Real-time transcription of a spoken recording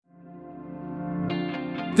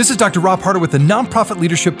This is Dr. Rob Harder with the Nonprofit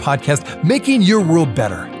Leadership Podcast, Making Your World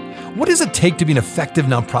Better. What does it take to be an effective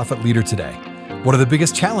nonprofit leader today? What are the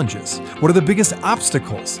biggest challenges? What are the biggest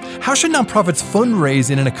obstacles? How should nonprofits fundraise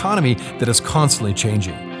in an economy that is constantly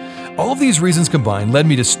changing? All of these reasons combined led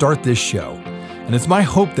me to start this show. And it's my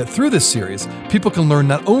hope that through this series, people can learn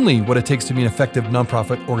not only what it takes to be an effective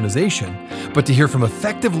nonprofit organization, but to hear from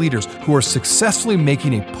effective leaders who are successfully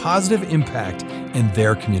making a positive impact in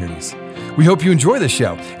their communities. We hope you enjoy this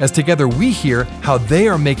show, as together we hear how they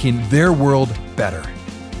are making their world better.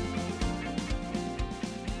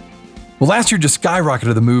 Well, last year just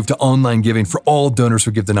skyrocketed the move to online giving for all donors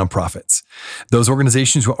who give to nonprofits. Those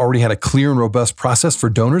organizations who already had a clear and robust process for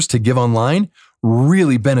donors to give online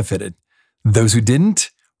really benefited. Those who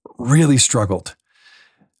didn't really struggled.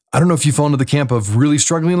 I don't know if you fall into the camp of really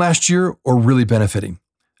struggling last year or really benefiting.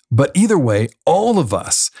 But either way, all of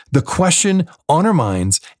us, the question on our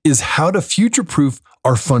minds is how to future-proof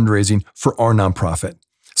our fundraising for our nonprofit.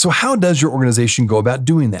 So how does your organization go about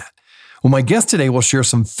doing that? Well, my guest today will share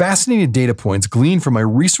some fascinating data points gleaned from my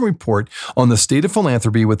recent report on the state of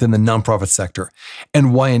philanthropy within the nonprofit sector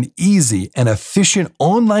and why an easy and efficient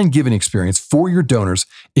online giving experience for your donors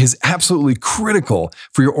is absolutely critical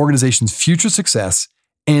for your organization's future success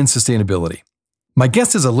and sustainability. My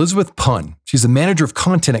guest is Elizabeth Punn. She's the manager of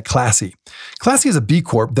content at Classy. Classy is a B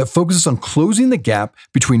Corp that focuses on closing the gap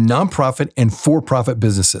between nonprofit and for-profit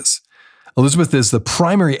businesses. Elizabeth is the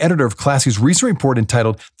primary editor of Classy's recent report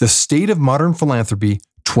entitled The State of Modern Philanthropy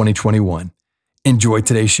 2021. Enjoy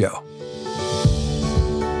today's show.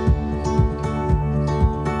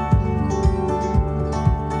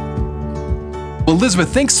 Well, Elizabeth,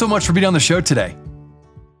 thanks so much for being on the show today.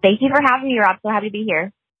 Thank you for having me, Rob. So happy to be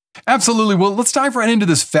here. Absolutely. Well, let's dive right into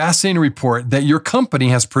this fascinating report that your company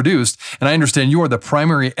has produced. And I understand you are the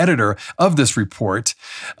primary editor of this report.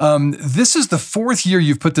 This is the fourth year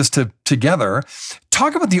you've put this together.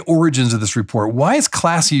 Talk about the origins of this report. Why has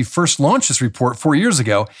Classy first launched this report 4 years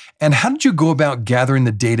ago? And how did you go about gathering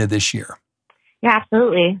the data this year? Yeah,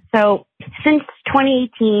 absolutely. So since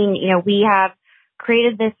 2018, we have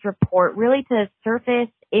created this report really to surface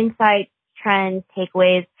insights, trends,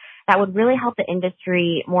 takeaways that would really help the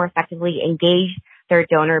industry more effectively engage their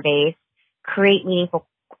donor base, create meaningful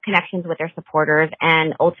connections with their supporters,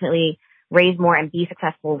 and ultimately raise more and be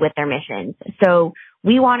successful with their missions. So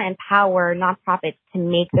we want to empower nonprofits to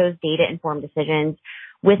make those data-informed decisions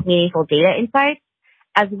with meaningful data insights,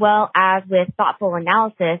 as well as with thoughtful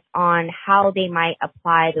analysis on how they might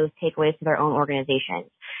apply those takeaways to their own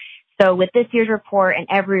organizations. So with this year's report and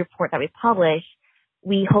every report that we publish,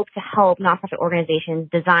 we hope to help nonprofit organizations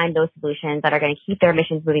design those solutions that are going to keep their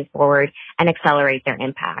missions moving forward and accelerate their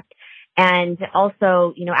impact. And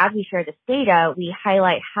also, as we share this data, we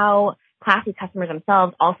highlight how Classy customers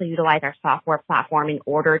themselves also utilize our software platform in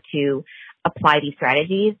order to apply these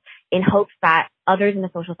strategies in hopes that others in the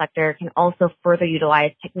social sector can also further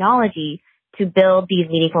utilize technology to build these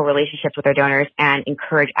meaningful relationships with their donors and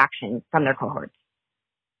encourage action from their cohorts.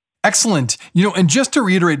 Excellent. And just to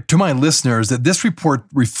reiterate to my listeners that this report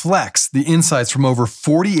reflects the insights from over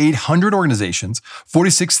 4,800 organizations,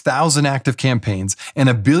 46,000 active campaigns, and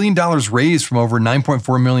 $1 billion raised from over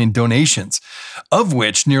 9.4 million donations, of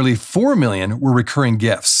which nearly 4 million were recurring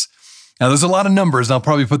gifts. Now, there's a lot of numbers, and I'll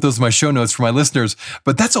probably put those in my show notes for my listeners,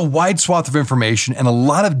 but that's a wide swath of information and a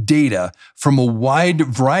lot of data from a wide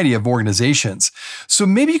variety of organizations. So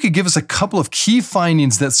maybe you could give us a couple of key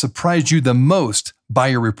findings that surprised you the most by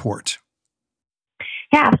your report.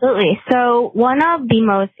 Yeah, absolutely. So one of the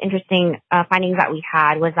most interesting findings that we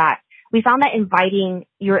had was that we found that inviting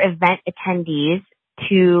your event attendees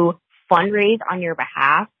to fundraise on your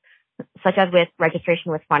behalf, such as with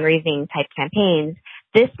registration with fundraising type campaigns,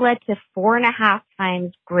 this led to 4.5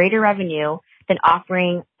 times greater revenue than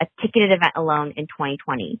offering a ticketed event alone in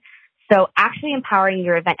 2020. So actually empowering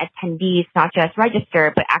your event attendees, not just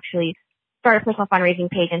register, but actually start a personal fundraising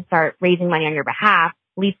page and start raising money on your behalf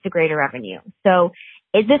leads to greater revenue. So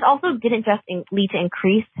this also didn't just lead to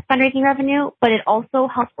increased fundraising revenue, but it also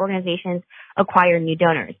helps organizations acquire new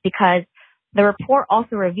donors, because the report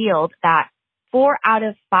also revealed that 4 out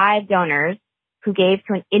of 5 donors who gave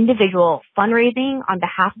to an individual fundraising on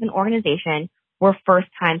behalf of an organization were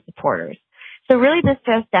first-time supporters. So really this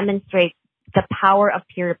just demonstrates the power of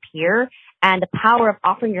peer-to-peer and the power of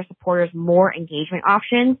offering your supporters more engagement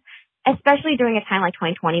options, especially during a time like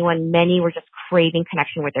 2020 when many were just craving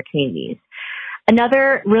connection with their communities.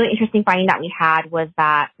 Another really interesting finding that we had was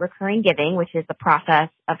that recurring giving, which is the process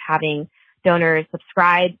of having donors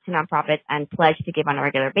subscribe to nonprofits and pledge to give on a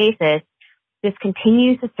regular basis, this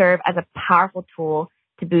continues to serve as a powerful tool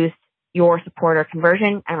to boost your supporter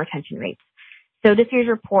conversion and retention rates. So this year's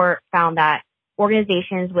report found that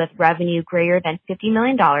organizations with revenue greater than $50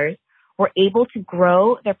 million were able to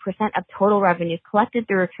grow their percent of total revenue collected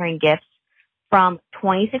through recurring gifts from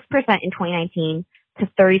 26% in 2019 to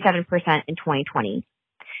 37% in 2020.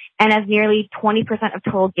 And as nearly 20% of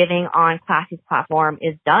total giving on Classy's platform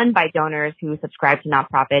is done by donors who subscribe to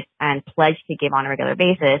nonprofits and pledge to give on a regular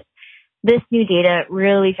basis, this new data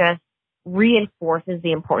really just reinforces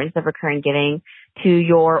the importance of recurring giving to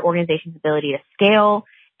your organization's ability to scale.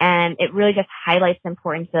 And it really just highlights the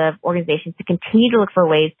importance of organizations to continue to look for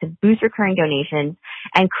ways to boost recurring donations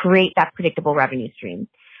and create that predictable revenue stream.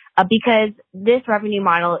 Because this revenue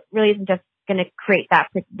model really isn't just going to create that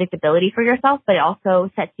predictability for yourself, but it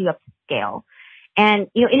also sets you up to scale. And,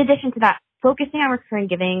 in addition to that, focusing on recurring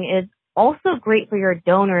giving is also great for your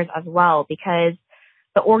donors as well, because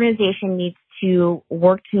the organization needs to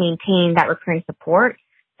work to maintain that recurring support.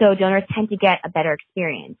 So donors tend to get a better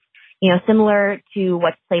experience. Similar to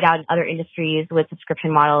what's played out in other industries with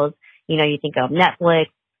subscription models, you think of Netflix,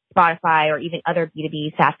 Spotify, or even other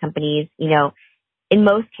B2B SaaS companies, in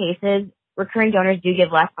most cases, recurring donors do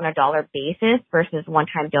give less on a dollar basis versus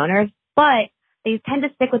one-time donors, but they tend to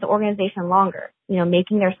stick with the organization longer,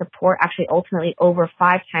 making their support actually ultimately over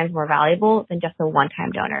 5 times more valuable than just a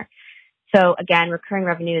one-time donor. So again, recurring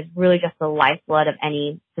revenue is really just the lifeblood of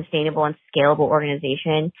any sustainable and scalable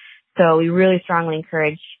organization. So we really strongly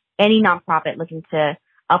encourage any nonprofit looking to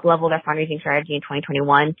up-level their fundraising strategy in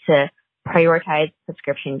 2021 to prioritize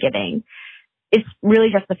subscription giving. It's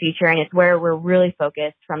really just the future, and it's where we're really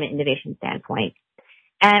focused from an innovation standpoint.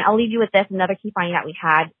 And I'll leave you with this. Another key finding that we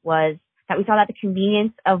had was that we saw that the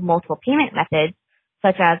convenience of multiple payment methods,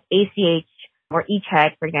 such as ACH or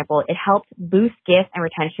eCheck, for example, it helped boost gifts and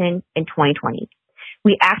retention in 2020.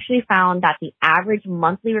 We actually found that the average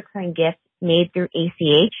monthly recurring gift made through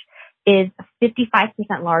ACH is 55%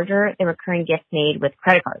 larger than recurring gifts made with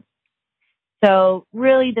credit cards. So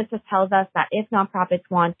really, this just tells us that if nonprofits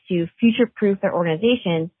want to future-proof their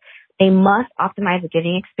organizations, they must optimize the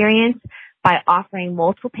giving experience by offering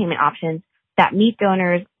multiple payment options that meet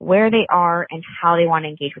donors where they are and how they want to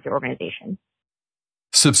engage with your organization.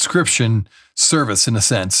 Subscription service, in a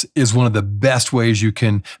sense, is one of the best ways you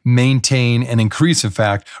can maintain and increase, in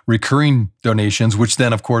fact, recurring donations, which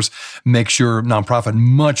then, of course, makes your nonprofit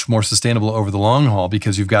much more sustainable over the long haul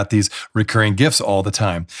because you've got these recurring gifts all the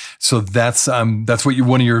time. So that's what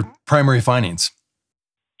one of your primary findings.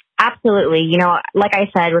 Absolutely. Like I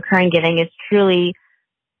said, recurring giving is truly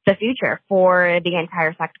the future for the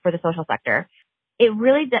entire sector, for the social sector. It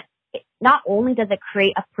really not only does it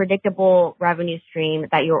create a predictable revenue stream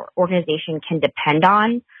that your organization can depend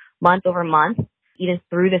on month over month, even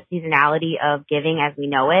through the seasonality of giving as we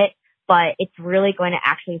know it, but it's really going to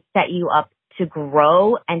actually set you up to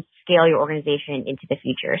grow and scale your organization into the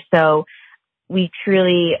future. So we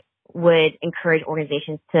truly would encourage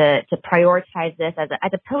organizations to prioritize this as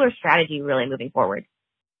a pillar strategy really moving forward.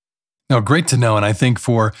 No, great to know. And I think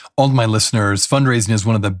for all of my listeners, fundraising is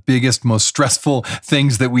one of the biggest, most stressful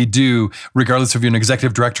things that we do, regardless if you're an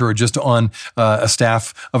executive director or just on a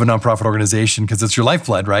staff of a nonprofit organization, because it's your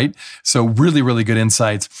lifeblood, right? So really, really good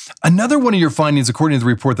insights. Another one of your findings, according to the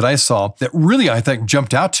report that I saw, that really I think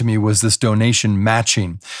jumped out to me was this donation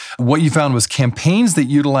matching. What you found was campaigns that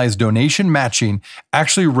utilize donation matching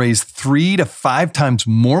actually raise 3 to 5 times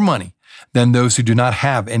more money than those who do not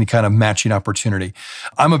have any kind of matching opportunity.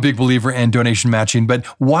 I'm a big believer in donation matching, but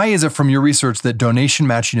why is it from your research that donation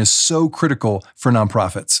matching is so critical for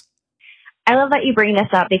nonprofits? I love that you bring this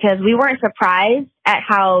up because we weren't surprised at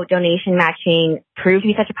how donation matching proved to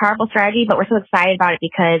be such a powerful strategy, but we're so excited about it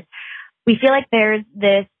because we feel like there's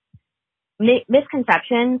this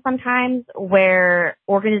misconception sometimes where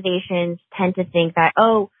organizations tend to think that,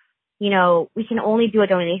 we can only do a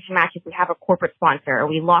donation match if we have a corporate sponsor or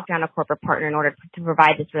we lock down a corporate partner in order to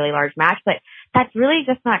provide this really large match. But that's really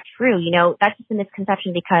just not true. That's just a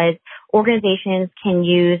misconception because organizations can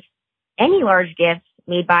use any large gifts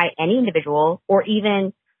made by any individual or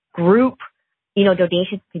even group,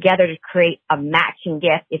 donations together to create a matching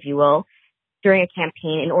gift, if you will, during a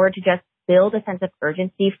campaign in order to just build a sense of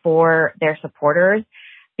urgency for their supporters.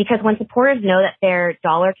 Because when supporters know that their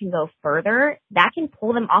dollar can go further, that can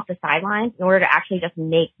pull them off the sidelines in order to actually just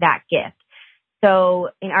make that gift. So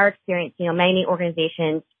in our experience, many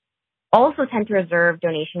organizations also tend to reserve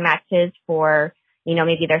donation matches for,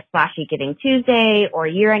 maybe their splashy Giving Tuesday or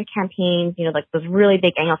year-end campaigns, like those really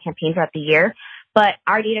big annual campaigns throughout the year. But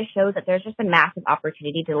our data shows that there's just a massive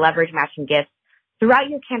opportunity to leverage matching gifts throughout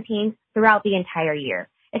your campaigns throughout the entire year,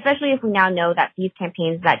 especially if we now know that these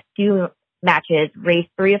campaigns that do matches raise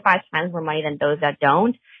 3 to 5 times more money than those that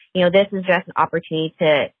don't. this is just an opportunity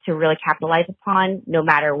to really capitalize upon no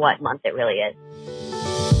matter what month it really is.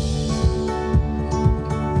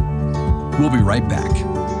 We'll be right back.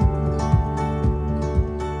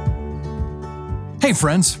 Hey,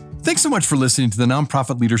 friends. Thanks so much for listening to the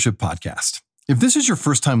Nonprofit Leadership Podcast. If this is your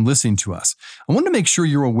first time listening to us, I want to make sure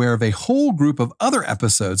you're aware of a whole group of other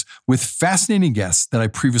episodes with fascinating guests that I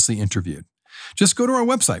previously interviewed. Just go to our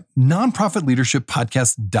website,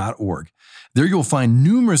 nonprofitleadershippodcast.org. There you'll find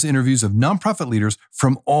numerous interviews of nonprofit leaders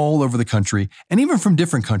from all over the country and even from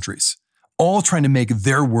different countries, all trying to make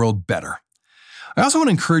their world better. I also want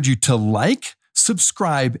to encourage you to like,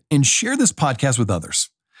 subscribe, and share this podcast with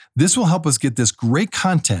others. This will help us get this great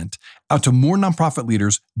content out to more nonprofit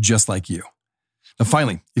leaders just like you. Now,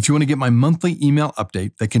 finally, if you want to get my monthly email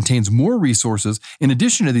update that contains more resources in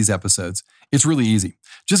addition to these episodes, it's really easy.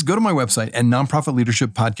 Just go to my website at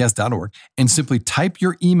nonprofitleadershippodcast.org and simply type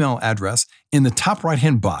your email address in the top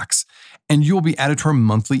right-hand box, and you'll be added to our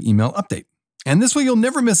monthly email update. And this way, you'll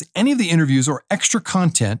never miss any of the interviews or extra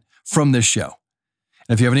content from this show.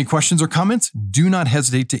 And if you have any questions or comments, do not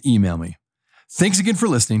hesitate to email me. Thanks again for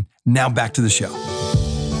listening. Now back to the show.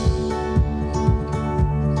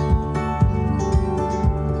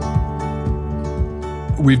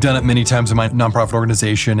 We've done it many times in my nonprofit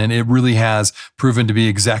organization, and it really has proven to be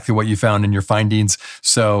exactly what you found in your findings.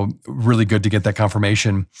 So really good to get that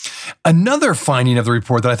confirmation. Another finding of the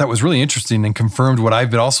report that I thought was really interesting and confirmed what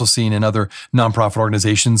I've been also seeing in other nonprofit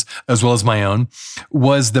organizations, as well as my own,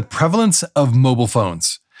 was the prevalence of mobile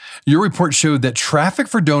phones. Your report showed that traffic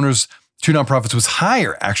for donors to nonprofits was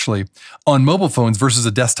higher, actually, on mobile phones versus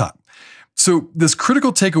a desktop. So this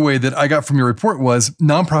critical takeaway that I got from your report was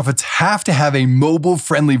nonprofits have to have a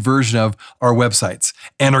mobile-friendly version of our websites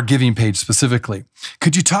and our giving page specifically.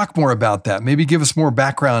 Could you talk more about that? Maybe give us more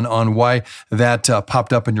background on why that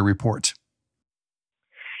popped up in your report.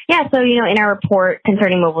 Yeah, so, in our report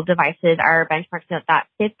concerning mobile devices, our benchmarks note that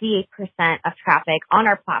 58% of traffic on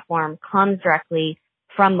our platform comes directly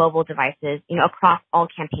from mobile devices, across all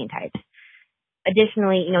campaign types.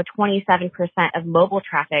 Additionally, 27% of mobile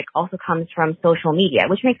traffic also comes from social media,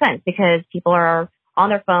 which makes sense because people are on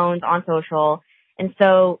their phones, on social. And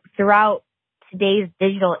so throughout today's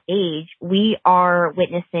digital age, we are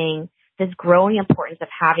witnessing this growing importance of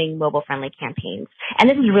having mobile-friendly campaigns. And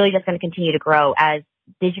this is really just going to continue to grow as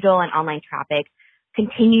digital and online traffic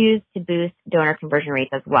continues to boost donor conversion rates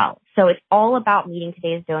as well. So it's all about meeting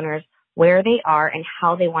today's donors where they are and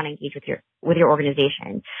how they want to engage with your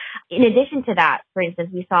organization. In addition to that, for instance,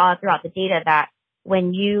 we saw throughout the data that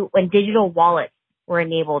when digital wallets were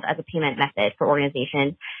enabled as a payment method for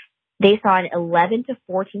organizations, they saw an 11 to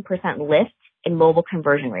 14% lift in mobile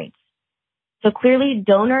conversion rates. So clearly,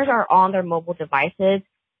 donors are on their mobile devices.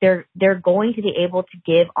 They're going to be able to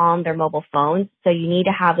give on their mobile phones. So you need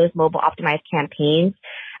to have those mobile optimized campaigns,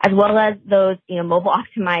 as well as those, mobile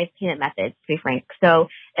optimized payment methods, to be frank. So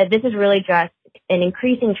this is really just an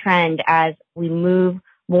increasing trend as we move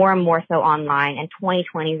more and more so online. And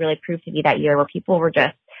 2020 really proved to be that year where people were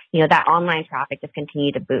just, that online traffic just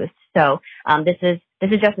continued to boost. So this is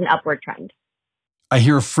just an upward trend. I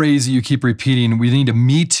hear a phrase that you keep repeating: we need to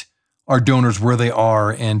meet our donors where they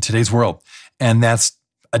are in today's world. And that's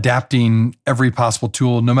adapting every possible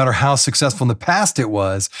tool, no matter how successful in the past it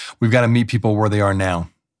was. We've got to meet people where they are now.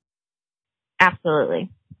 Absolutely.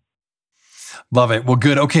 Love it. Well,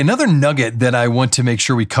 good. Okay, another nugget that I want to make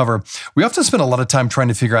sure we cover. We often spend a lot of time trying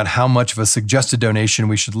to figure out how much of a suggested donation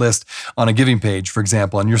we should list on a giving page, for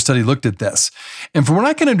example, and your study looked at this. And from what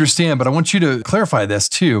I can understand, but I want you to clarify this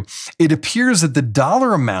too, it appears that the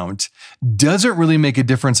dollar amount doesn't really make a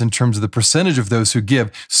difference in terms of the percentage of those who give,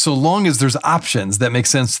 so long as there's options that make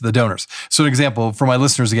sense to the donors. So an example for my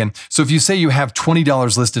listeners again, so if you say you have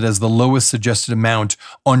 $20 listed as the lowest suggested amount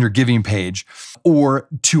on your giving page, or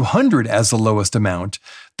 $200 as the lowest amount,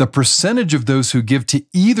 the percentage of those who give to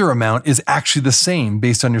either amount is actually the same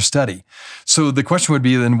based on your study. So the question would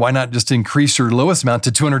be, then why not just increase your lowest amount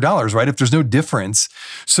to $200, right? If there's no difference.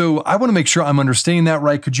 So I want to make sure I'm understanding that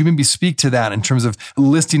right. Could you maybe speak to that in terms of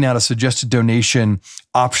listing out a suggested donation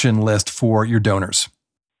option list for your donors?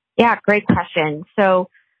 Yeah, great question. So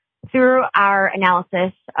through our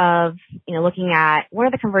analysis of, looking at what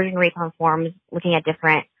are the conversion rates on forms, looking at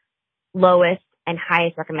different lowest and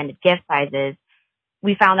highest recommended gift sizes,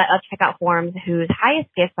 we found that of checkout forms whose highest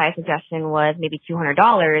gift size suggestion was maybe $200,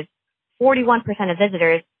 41% of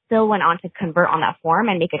visitors still went on to convert on that form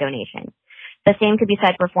and make a donation. The same could be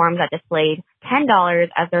said for forms that displayed $10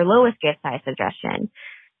 as their lowest gift size suggestion.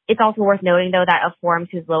 It's also worth noting, though, that of forms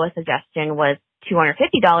whose lowest suggestion was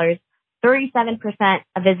 $250, 37%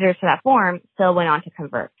 of visitors to that form still went on to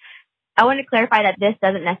convert. I want to clarify that this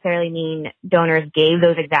doesn't necessarily mean donors gave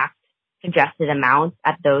those exact suggested amounts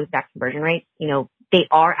at those exact conversion rates. They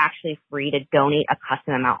are actually free to donate a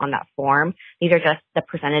custom amount on that form. These are just the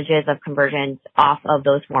percentages of conversions off of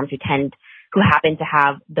those forms who happen to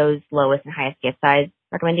have those lowest and highest gift size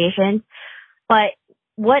recommendations. But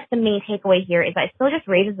what the main takeaway here is that it still just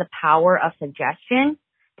raises the power of suggestion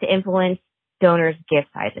to influence donors' gift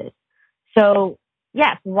sizes. So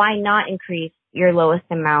yes, why not increase your lowest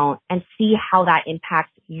amount and see how that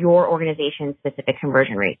impacts your organization's specific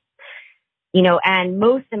conversion rates? And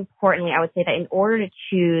most importantly, I would say that in order to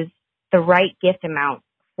choose the right gift amount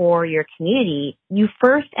for your community, you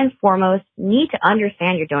first and foremost need to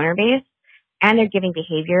understand your donor base and their giving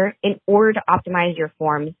behavior in order to optimize your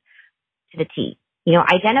forms to the T.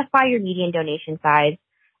 Identify your median donation size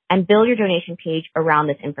and build your donation page around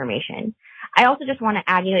this information. I also just want to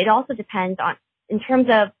add, it also depends on, in terms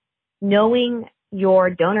of knowing your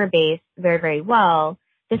donor base very, very well,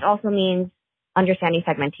 this also means understanding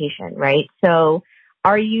segmentation, right? So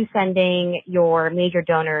are you sending your major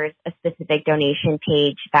donors a specific donation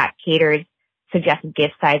page that caters suggested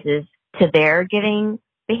gift sizes to their giving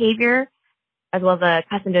behavior, as well as a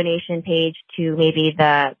custom donation page to maybe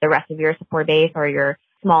the rest of your support base or your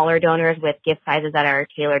smaller donors with gift sizes that are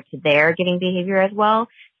tailored to their giving behavior as well?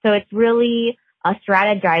 So it's really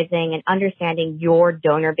strategizing and understanding your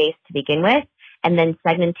donor base to begin with, and then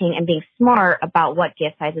segmenting and being smart about what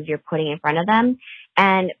gift sizes you're putting in front of them,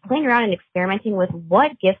 and playing around and experimenting with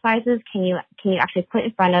what gift sizes can you actually put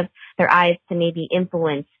in front of their eyes to maybe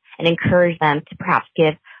influence and encourage them to perhaps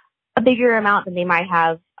give a bigger amount than they might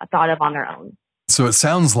have thought of on their own. So it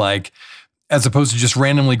sounds like, as opposed to just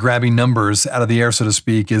randomly grabbing numbers out of the air, so to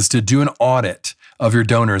speak, is to do an audit of your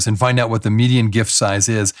donors and find out what the median gift size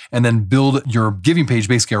is, and then build your giving page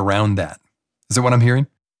basically around that. Is that what I'm hearing?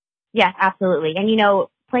 Yes, absolutely. And,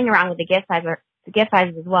 playing around with the gift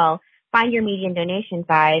sizes as well, find your median donation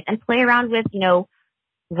size and play around with,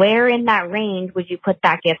 where in that range would you put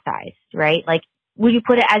that gift size, right? Like, would you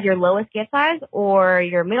put it as your lowest gift size or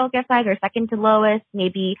your middle gift size or second to lowest?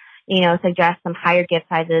 Maybe, suggest some higher gift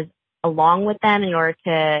sizes along with them in order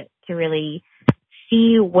to really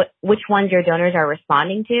see which ones your donors are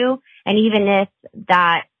responding to. And even if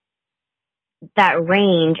that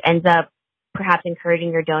range ends up perhaps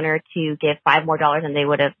encouraging your donor to give $5 more than they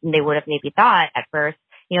would have maybe thought at first,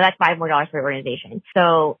 that's $5 more for your organization.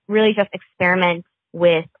 So really just experiment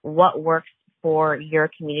with what works for your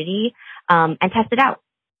community and test it out.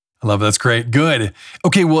 I love it. That's great. Good.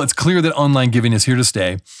 Okay, well, it's clear that online giving is here to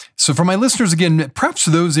stay. So for my listeners, again, perhaps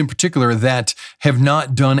for those in particular that have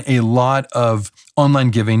not done a lot of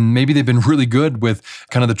online giving, maybe they've been really good with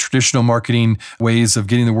kind of the traditional marketing ways of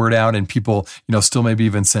getting the word out, and people, still maybe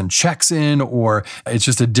even send checks in, or it's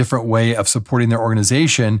just a different way of supporting their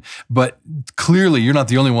organization. But clearly, you're not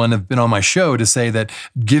the only one that's been on my show to say that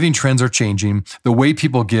giving trends are changing. The way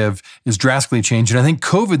people give is drastically changing. I think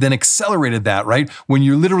COVID then accelerated that, right? When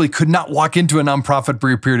you literally could not walk into a nonprofit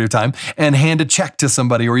for a period of time and hand a check to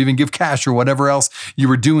somebody or even give cash or whatever else you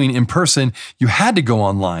were doing in person, you had to go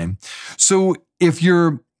online. So if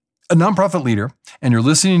you're a nonprofit leader and you're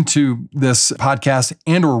listening to this podcast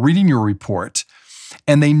and or reading your report,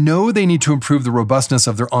 and they know they need to improve the robustness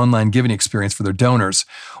of their online giving experience for their donors,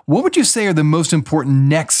 what would you say are the most important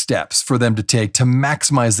next steps for them to take to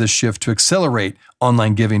maximize this shift to accelerate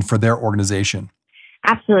online giving for their organization?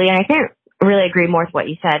 Absolutely. And I can't really agree more with what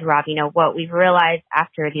you said, Rob. What we've realized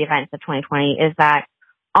after the events of 2020 is that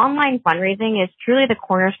online fundraising is truly the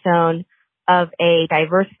cornerstone of a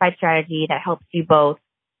diversified strategy that helps you both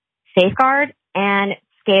safeguard and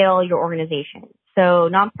scale your organization. So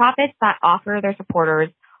nonprofits that offer their supporters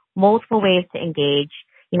multiple ways to engage,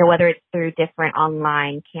 whether it's through different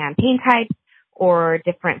online campaign types or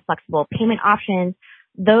different flexible payment options,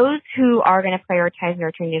 those who are going to prioritize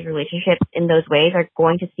nurturing these relationships in those ways are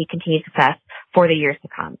going to see continued success for the years to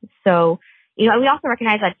come. So, we also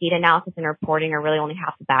recognize that data analysis and reporting are really only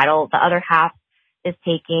half the battle. The other half is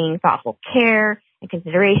taking thoughtful care and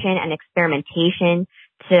consideration and experimentation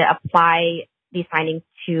to apply these findings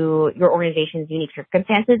to your organization's unique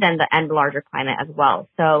circumstances and the larger climate as well.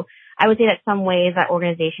 So I would say that some ways that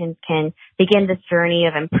organizations can begin this journey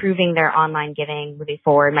of improving their online giving moving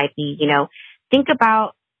forward might be, think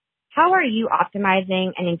about how are you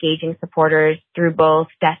optimizing and engaging supporters through both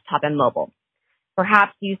desktop and mobile.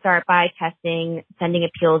 Perhaps you start by testing sending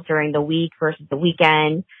appeals during the week versus the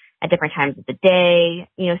weekend at different times of the day.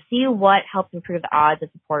 See what helps improve the odds of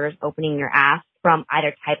supporters opening your ask from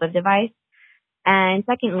either type of device. And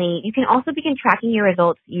secondly, you can also begin tracking your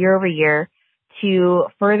results year over year to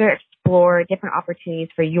further explore different opportunities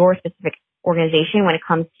for your specific organization when it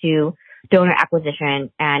comes to donor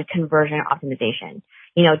acquisition and conversion optimization?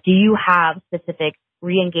 Do you have specific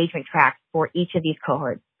re-engagement tracks for each of these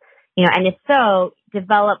cohorts? And if so,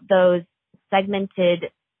 develop those segmented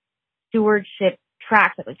stewardship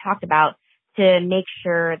tracks that we talked about to make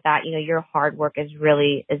sure that, your hard work is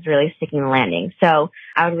really sticking the landing. So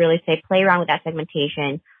I would really say play around with that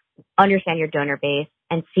segmentation, understand your donor base,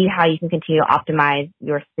 and see how you can continue to optimize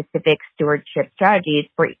your specific stewardship strategies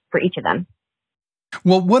for each of them.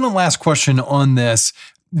 Well, one last question on this.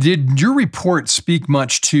 Did your report speak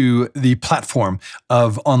much to the platform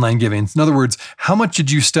of online giving? In other words, how much did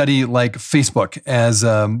you study like Facebook as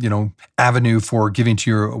avenue for giving to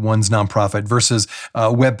your one's nonprofit versus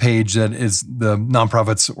a web page that is the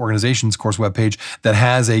nonprofit's organization's course web page that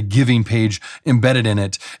has a giving page embedded in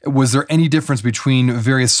it? Was there any difference between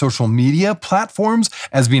various social media platforms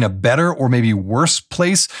as being a better or maybe worse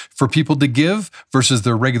place for people to give versus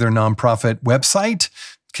their regular nonprofit website?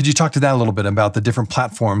 Could you talk to that a little bit about the different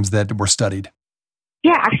platforms that were studied?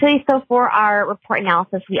 Yeah, actually, so for our report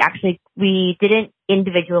analysis, we didn't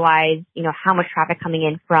individualize, how much traffic coming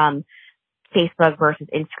in from Facebook versus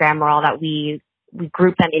Instagram or all that. We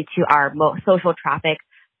grouped them into our social traffic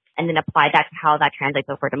and then applied that to how that translates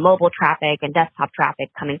over to mobile traffic and desktop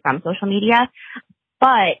traffic coming from social media.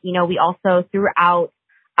 But, we also, throughout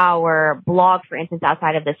our blog, for instance,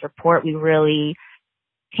 outside of this report, we really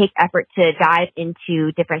take effort to dive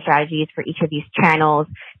into different strategies for each of these channels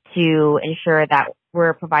to ensure that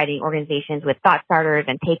we're providing organizations with thought starters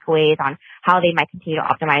and takeaways on how they might continue to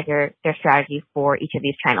optimize their strategy for each of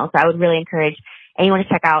these channels. So I would really encourage anyone to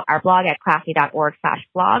check out our blog at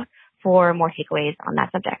classy.org/blog for more takeaways on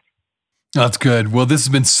that subject. That's good. Well, this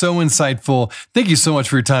has been so insightful. Thank you so much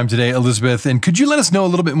for your time today, Elizabeth. And could you let us know a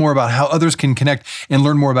little bit more about how others can connect and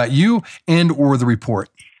learn more about you and or the report?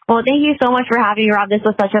 Well, thank you so much for having me, Rob. This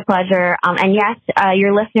was such a pleasure. And yes,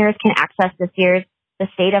 your listeners can access this year's The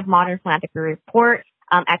State of Modern Philanthropy report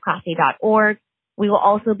at classy.org. We will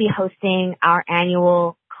also be hosting our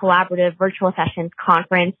annual collaborative virtual sessions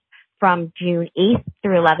conference from June 8th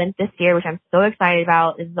through 11th this year, which I'm so excited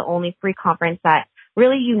about. This is the only free conference that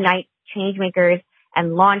really unites changemakers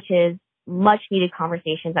and launches much needed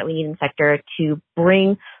conversations that we need in the sector to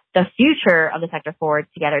bring the future of the sector forward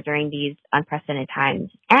together during these unprecedented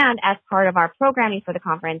times. And as part of our programming for the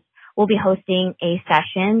conference, we'll be hosting a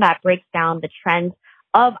session that breaks down the trends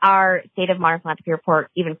of our State of Modern Philanthropy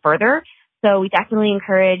report even further. So we definitely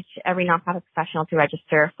encourage every nonprofit professional to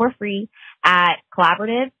register for free at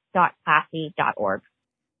collaborative.classy.org.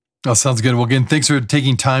 Oh, sounds good. Well, again, thanks for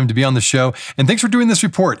taking time to be on the show. And thanks for doing this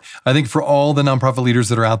report. I think for all the nonprofit leaders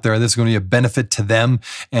that are out there, this is going to be a benefit to them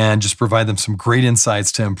and just provide them some great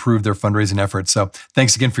insights to improve their fundraising efforts. So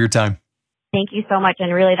thanks again for your time. Thank you so much.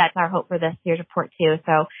 And really, that's our hope for this year's report, too.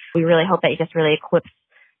 So we really hope that it just really equips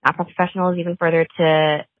nonprofit professionals even further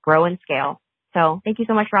to grow and scale. So thank you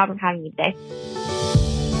so much, Rob, for having me today.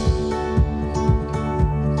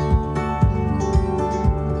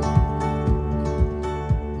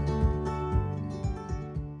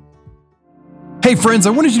 Hey friends, I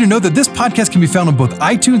wanted you to know that this podcast can be found on both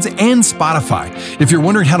iTunes and Spotify. If you're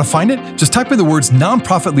wondering how to find it, just type in the words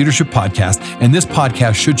Nonprofit Leadership Podcast and this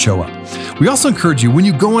podcast should show up. We also encourage you, when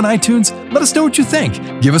you go on iTunes, let us know what you think.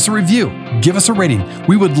 Give us a review. Give us a rating.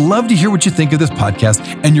 We would love to hear what you think of this podcast,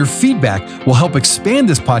 and your feedback will help expand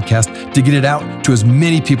this podcast to get it out to as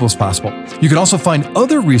many people as possible. You can also find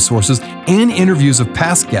other resources and interviews of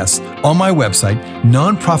past guests on my website,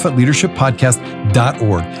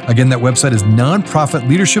 nonprofitleadershippodcast.org. Again, that website is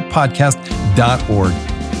nonprofitleadershippodcast.org.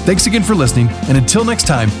 Thanks again for listening, and until next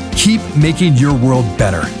time, keep making your world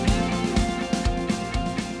better.